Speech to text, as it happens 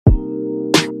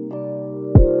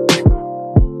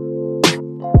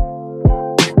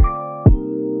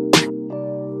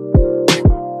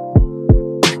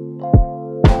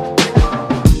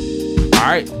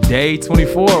Day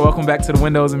 24. Welcome back to the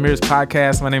Windows and Mirrors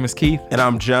podcast. My name is Keith. And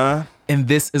I'm John. And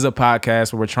this is a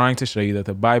podcast where we're trying to show you that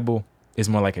the Bible is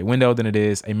more like a window than it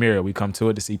is a mirror. We come to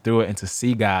it to see through it and to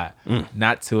see God,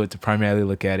 not to it to primarily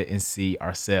look at it and see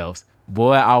ourselves.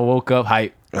 Boy, I woke up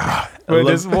hype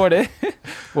this morning.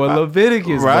 Well,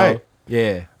 Leviticus, right. Bro.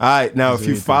 Yeah. All right. Now, if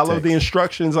really you follow text. the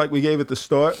instructions like we gave at the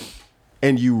start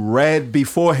and you read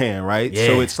beforehand, right? Yeah.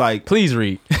 So it's like, Please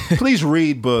read. please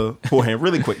read beforehand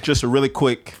really quick. Just a really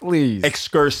quick Please.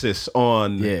 excursus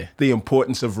on Yeah. the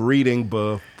importance of reading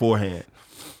beforehand.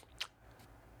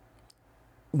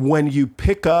 When you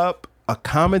pick up a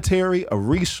commentary, a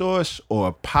resource, or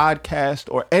a podcast,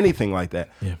 or anything like that,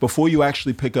 before you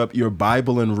actually pick up your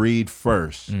Bible and read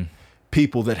first,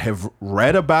 people that have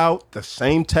read about the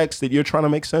same text that you're trying to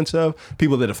make sense of,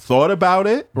 people that have thought about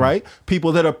it, right?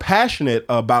 People that are passionate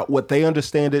about what they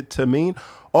understand it to mean,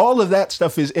 all of that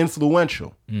stuff is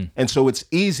influential. And so it's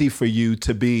easy for you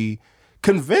to be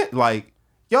convinced, like,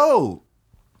 yo,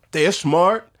 they're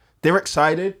smart, they're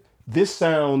excited, this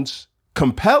sounds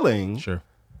compelling. Sure.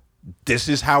 This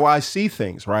is how I see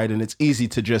things, right? And it's easy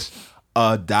to just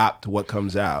adopt what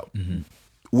comes out.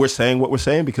 We're saying what we're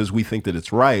saying because we think that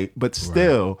it's right, but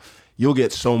still, you'll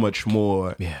get so much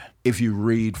more if you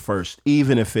read first,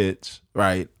 even if it's,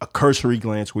 right, a cursory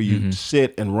glance where you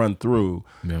sit and run through.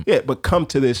 Yeah, but come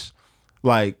to this,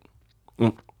 like,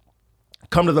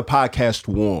 come to the podcast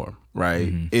warm,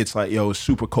 right? It's like, yo, it's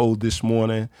super cold this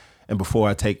morning. And before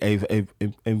I take Ava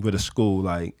to school,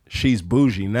 like, she's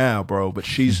bougie now, bro, but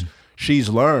she's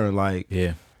learned, like,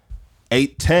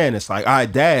 8:10, it's like, all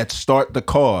right, Dad, start the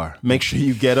car. Make sure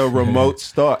you get a remote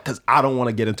start, because I don't want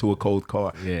to get into a cold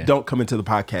car. Don't come into the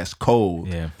podcast cold.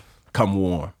 Come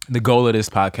warm. The goal of this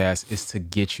podcast is to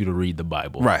get you to read the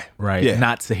Bible. Right? Yeah.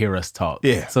 Not to hear us talk.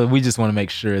 Yeah. So we just want to make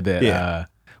sure that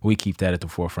we keep that at the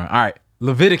forefront. All right.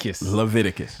 Leviticus.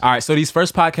 All right, so these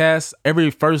first podcasts,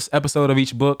 every first episode of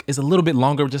each book is a little bit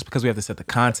longer just because we have to set the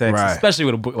context, especially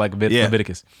with a book like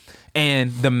Leviticus.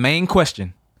 And the main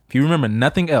question, if you remember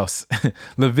nothing else,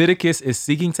 Leviticus is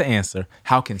seeking to answer,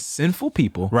 how can sinful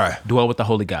people dwell with the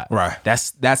holy God?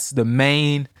 That's the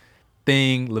main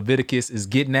thing Leviticus is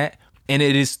getting at, and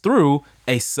it is through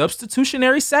a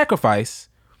substitutionary sacrifice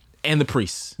and the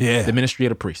priests, the ministry of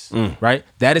the priests, right?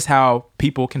 That is how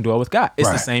people can dwell with God. It's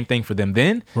the same thing for them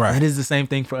then, and it is the same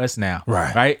thing for us now,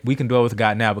 right? We can dwell with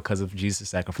God now because of Jesus'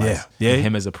 sacrifice, and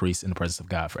him as a priest in the presence of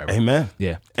God forever. Amen.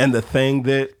 Yeah. And the thing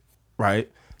that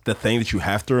you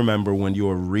have to remember when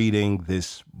you're reading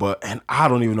this book, and I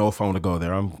don't even know if I want to go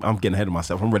there. I'm getting ahead of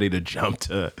myself. I'm ready to jump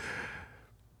to,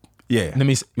 Let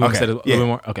me say it a little bit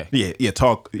more?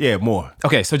 Okay. More.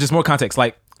 Okay, so just more context.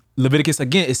 Like, Leviticus,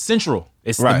 again, is central.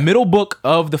 It's the middle book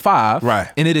of the five,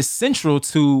 and it is central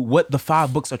to what the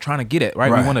 5 books are trying to get at, right?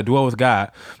 We want to dwell with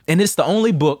God. And it's the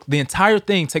only book, the entire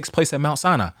thing takes place at Mount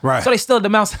Sinai. So they still at the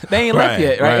Mount, they ain't left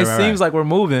yet, right? It seems like we're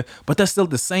moving, but they're still at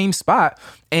the same spot.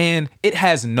 And it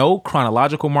has no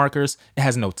chronological markers. It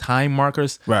has no time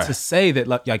markers to say that,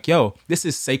 like, yo, this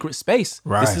is sacred space.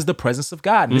 This is the presence of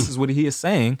God. And this is what he is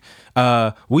saying.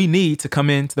 We need to come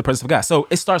into the presence of God. So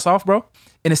it starts off, bro,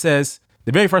 and it says,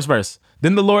 the very first verse,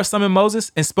 then the Lord summoned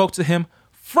Moses and spoke to him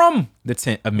from the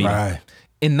tent of meeting.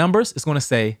 In Numbers, it's going to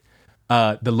say,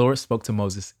 the Lord spoke to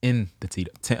Moses in the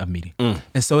tent of meeting.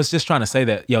 And so it's just trying to say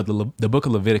that, yo, the book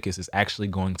of Leviticus is actually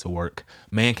going to work.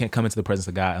 Man can't come into the presence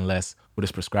of God unless what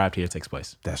is prescribed here takes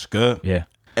place. That's good. Yeah.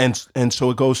 And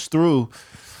so it goes through.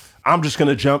 I'm just going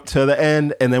to jump to the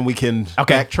end, and then we can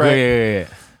backtrack.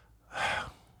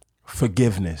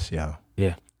 Forgiveness, yo.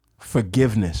 Yeah.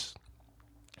 Forgiveness.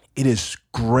 It is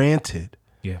granted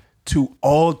to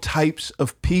all types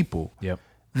of people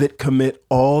that commit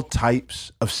all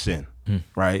types of sin,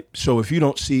 right? So if you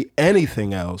don't see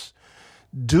anything else,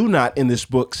 do not in this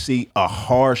book see a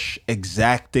harsh,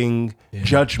 exacting,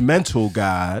 judgmental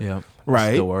God,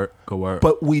 right? Good word.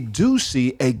 But we do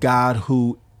see a God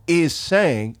who is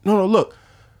saying, no, look,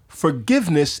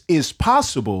 forgiveness is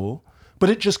possible, but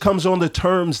it just comes on the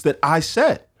terms that I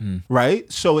set,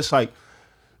 right? So it's like,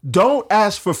 don't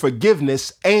ask for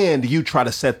forgiveness and you try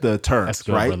to set the terms,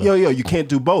 good, right? brother. Yo, you can't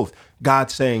do both.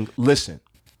 God's saying, listen,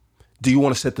 do you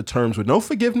want to set the terms with no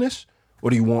forgiveness, or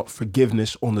do you want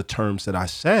forgiveness on the terms that I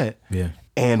set?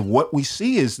 And what we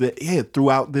see is that,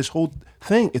 throughout this whole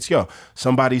thing, it's,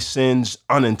 somebody sins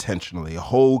unintentionally, a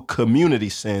whole community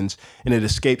sins, and it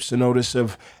escapes the notice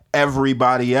of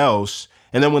everybody else.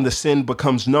 And then when the sin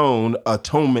becomes known,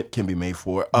 atonement can be made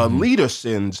for it. A leader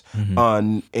sins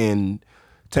unintentionally.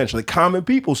 Common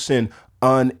people sin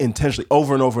unintentionally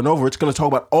over and over and over. It's going to talk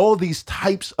about all these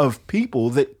types of people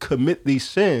that commit these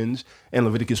sins. And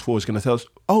Leviticus 4 is going to tell us,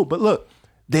 but look,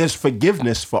 there's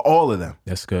forgiveness for all of them.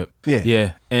 That's good. Yeah.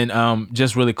 Yeah. And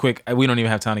just really quick, we don't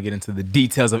even have time to get into the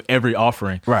details of every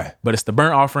offering. Right. But it's the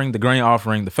burnt offering, the grain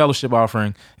offering, the fellowship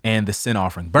offering, and the sin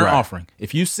offering. Burnt offering.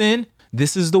 If you sin,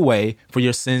 this is the way for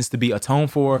your sins to be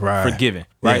atoned for, forgiven,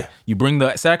 right? Yeah. You bring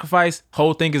the sacrifice,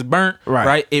 whole thing is burnt,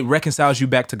 right? It reconciles you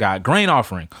back to God. Grain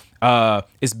offering,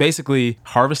 it's basically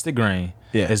harvested grain.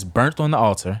 Yeah. It's burnt on the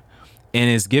altar and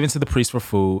is given to the priest for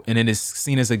food, and it is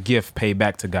seen as a gift paid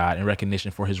back to God in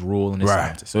recognition for his rule and his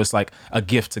sovereignty. So it's like a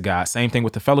gift to God. Same thing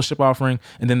with the fellowship offering,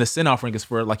 and then the sin offering is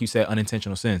for, like you said,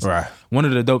 unintentional sins. Right. One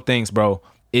of the dope things, bro,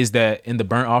 is that in the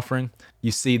burnt offering,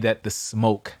 you see that the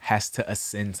smoke has to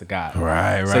ascend to God.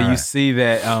 Right. So you see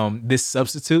that this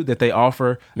substitute that they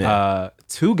offer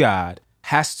to God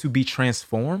has to be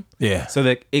transformed so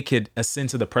that it could ascend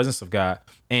to the presence of God.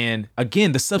 And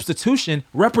again, the substitution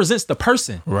represents the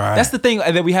person. Right. That's the thing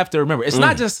that we have to remember. It's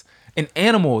not just an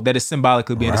animal that is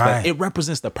symbolically being displayed. It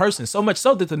represents the person. So much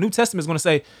so that the New Testament is going to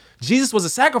say Jesus was a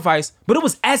sacrifice, but it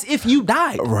was as if you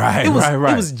died. Right. It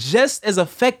was just as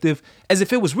effective as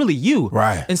if it was really you.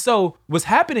 Right. And so what's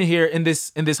happening here in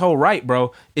this whole rite,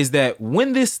 bro, is that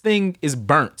when this thing is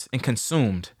burnt and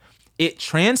consumed, it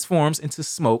transforms into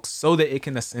smoke so that it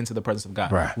can ascend to the presence of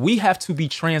God. Right. We have to be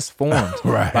transformed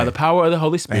by the power of the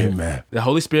Holy Spirit. Amen. The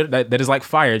Holy Spirit that is like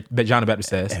fire, that John the Baptist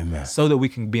says, so that we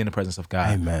can be in the presence of God.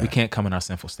 Amen. We can't come in our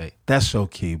sinful state. That's so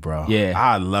key, bro. Yeah.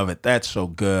 I love it. That's so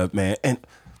good, man. And,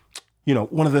 you know,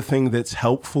 one of the things that's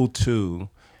helpful, too,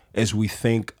 as we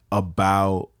think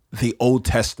about the Old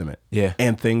Testament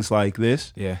and things like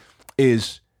this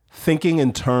is thinking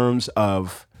in terms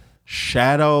of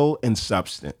shadow and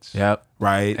substance. Yep.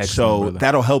 Right. Excellent, so brother.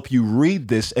 That'll help you read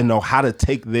this and know how to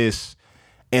take this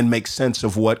and make sense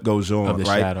of what goes on. Of the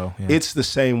shadow. Yeah. It's the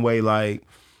same way. Like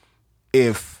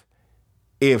if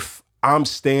I'm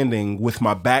standing with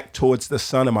my back towards the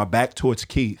sun and my back towards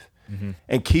Keith,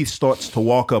 and Keith starts to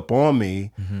walk up on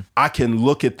me, I can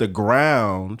look at the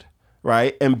ground.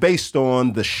 Right. And based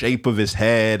on the shape of his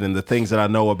head and the things that I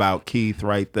know about Keith,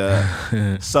 right,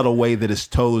 the subtle way that his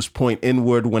toes point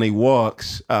inward when he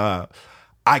walks, I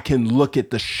can look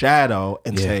at the shadow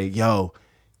and say, yo,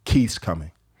 Keith's coming.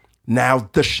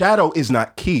 Now, the shadow is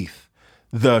not Keith.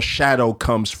 The shadow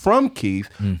comes from Keith,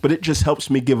 but it just helps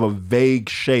me give a vague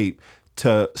shape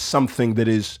to something that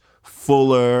is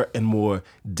fuller and more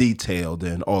detailed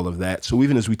and all of that. So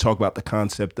even as we talk about the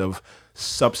concept of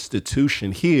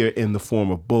substitution here in the form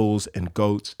of bulls and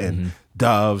goats and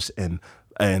doves and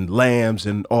lambs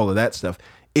and all of that stuff,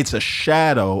 it's a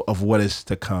shadow of what is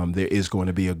to come. There is going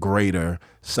to be a greater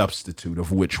substitute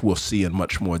of which we'll see in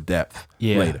much more depth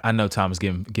later. I know Tom is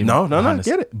getting no,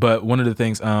 get it. But one of the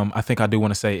things I think I do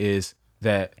want to say is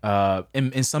that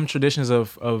in some traditions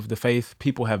of the faith,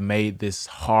 people have made this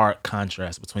hard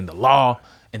contrast between the law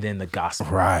and then the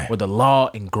gospel, or the law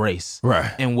and grace.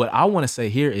 Right. And what I want to say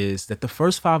here is that the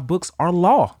first 5 books are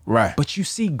law, but you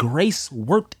see grace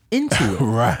worked into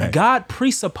it. God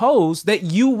presupposed that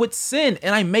you would sin,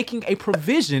 and I'm making a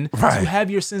provision to have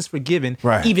your sins forgiven,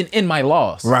 even in my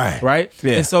laws. Right.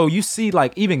 Yeah. And so you see,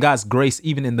 like, even God's grace,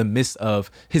 even in the midst of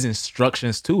his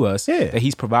instructions to us, that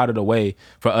he's provided a way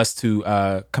for us to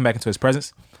come back into his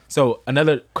presence. So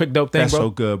another quick dope thing, That's bro. so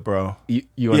good, bro.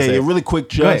 You want to say really quick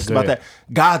just about that.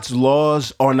 God's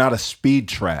laws are not a speed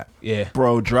trap. Yeah.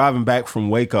 Bro, driving back from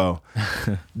Waco,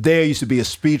 there used to be a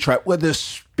speed trap where the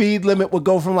speed limit would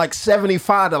go from like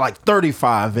 75 to like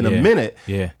 35 in a minute.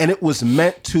 Yeah. And it was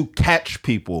meant to catch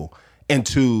people and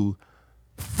to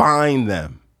fine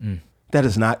them. That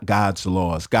is not God's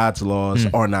laws. God's laws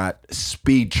are not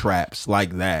speed traps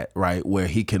like that, right? Where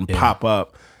he can pop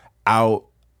up out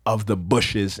of the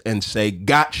bushes and say,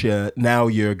 gotcha, now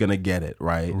you're going to get it,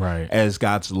 right? As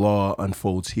God's law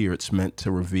unfolds here, it's meant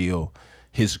to reveal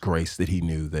his grace that he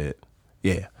knew that,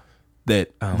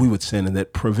 we would sin and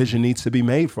that provision needs to be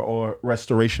made for our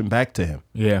restoration back to him.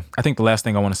 Yeah. I think the last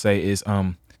thing I want to say is,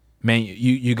 man,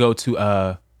 you go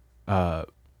to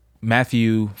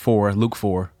Matthew 4, Luke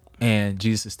 4, and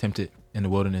Jesus is tempted in the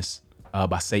wilderness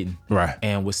by Satan. Right.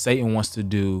 And what Satan wants to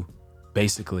do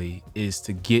basically is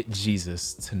to get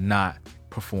Jesus to not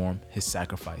perform his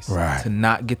sacrifice, to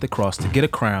not get the cross, to get a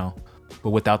crown, but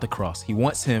without the cross. He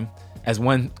wants him, as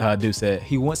one dude said,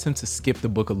 he wants him to skip the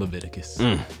book of Leviticus.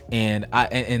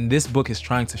 And this book is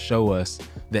trying to show us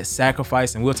that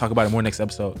sacrifice, and we'll talk about it more next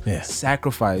episode,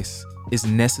 sacrifice is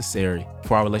necessary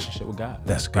for our relationship with God.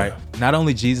 That's good. Right? Not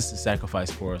only Jesus'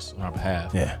 sacrifice for us on our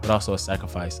behalf, but also a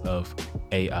sacrifice of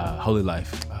a holy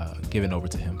life given over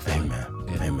to him. Amen.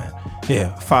 Amen.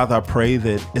 Yeah, Father, I pray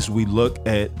that as we look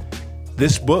at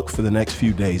this book for the next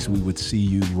few days, we would see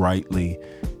you rightly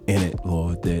in it,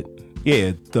 Lord, that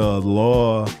yeah, the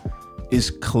law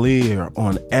is clear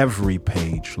on every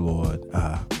page, Lord.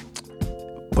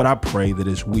 But I pray that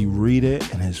as we read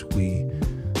it and as we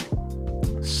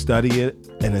study it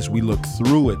and as we look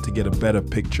through it to get a better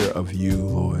picture of you,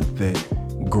 Lord,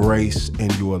 that grace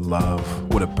and your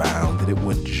love would abound, that it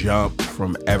would jump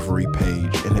from every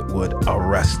page and it would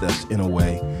arrest us in a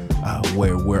way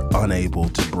where we're unable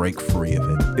to break free of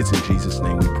it. It's in Jesus'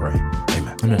 name we pray.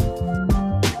 Amen. Amen.